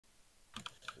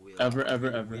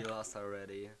We lost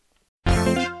already.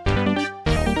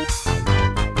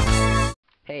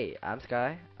 Hey, I'm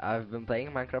Sky. I've been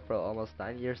playing Minecraft for almost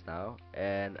 9 years now,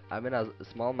 and I'm in a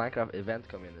small Minecraft event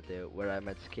community where I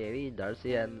met Scaly,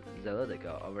 Dartzy, and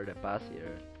Zeludico over the past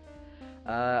year.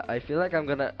 I feel like I'm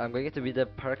going to be the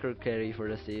parkour carry for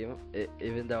the team,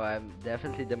 even though I'm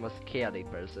definitely the most chaotic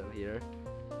person here.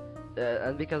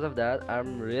 And because of that,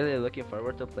 I'm really looking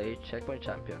forward to play Checkpoint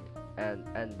Champion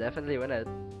and definitely win it.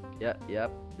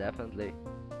 Yep, definitely.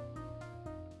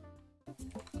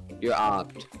 You're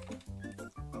opt.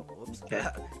 Oh, whoops. Okay.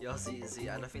 Y'all see,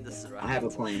 I don't think this is right. I have a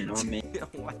plan. I'm man.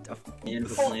 What the Man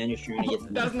with a plan. Just trying to get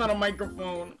the. That's not a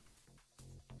microphone.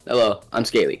 Hello, I'm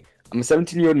Scaly. I'm a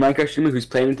 17-year-old Minecraft streamer who's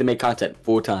planning to make content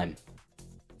full-time.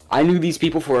 I knew these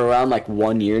people for around like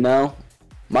 1 year now.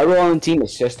 My role on the team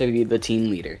is just to be the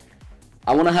team leader.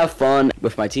 I want to have fun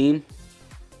with my team.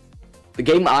 The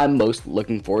game I'm most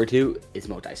looking forward to is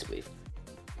multi-spleef,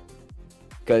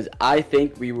 because I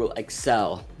think we will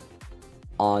excel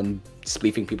on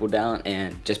spleefing people down,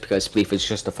 and just because spleef is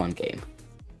just a fun game.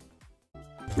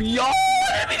 Yo!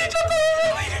 I did not mean to jump down!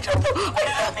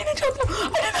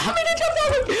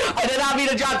 I did not mean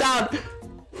to drop down!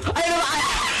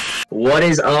 What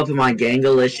is up, my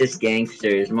gangalicious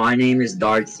gangsters? My name is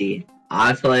Dartzy.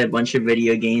 I play a bunch of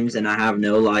video games and I have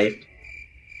no life.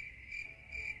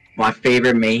 My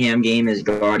favorite Mayhem game is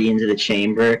Guardians of the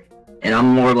Chamber, and I'm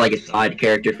more like a side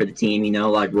character for the team, you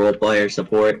know, like role player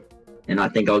support. And I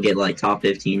think I'll get like top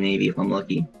 15 maybe if I'm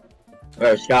lucky.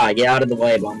 Bro, Sky, get out of the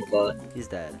way, Bumblebutt. He's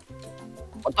dead.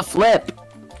 What the flip?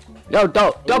 No,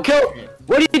 don't kill him!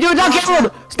 What are you doing? Don't kill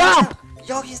him! Stop!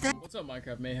 Yo, he's dead! What's up,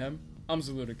 Minecraft Mayhem? I'm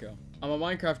Zeludico. I'm a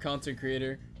Minecraft content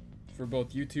creator for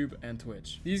both YouTube and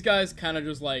Twitch. These guys kind of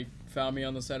just like found me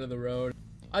on the side of the road.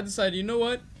 I decided, you know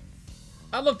what?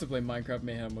 I'd love to play Minecraft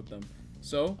Mayhem with them.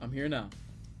 So, I'm here now.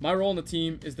 My role in the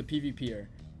team is the PvPer,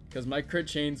 because my crit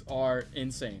chains are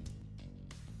insane.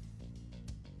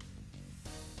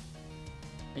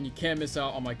 And you can't miss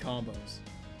out on my combos.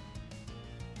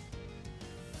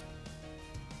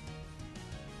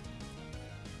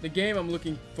 The game I'm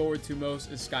looking forward to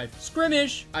most is Sky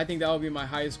Scrimmage. I think that will be my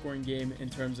highest scoring game in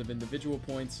terms of individual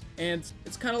points, and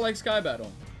it's kind of like Sky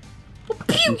Battle.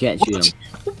 You can't shoot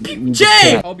him.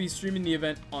 Jay! I'll be streaming the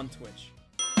event on Twitch.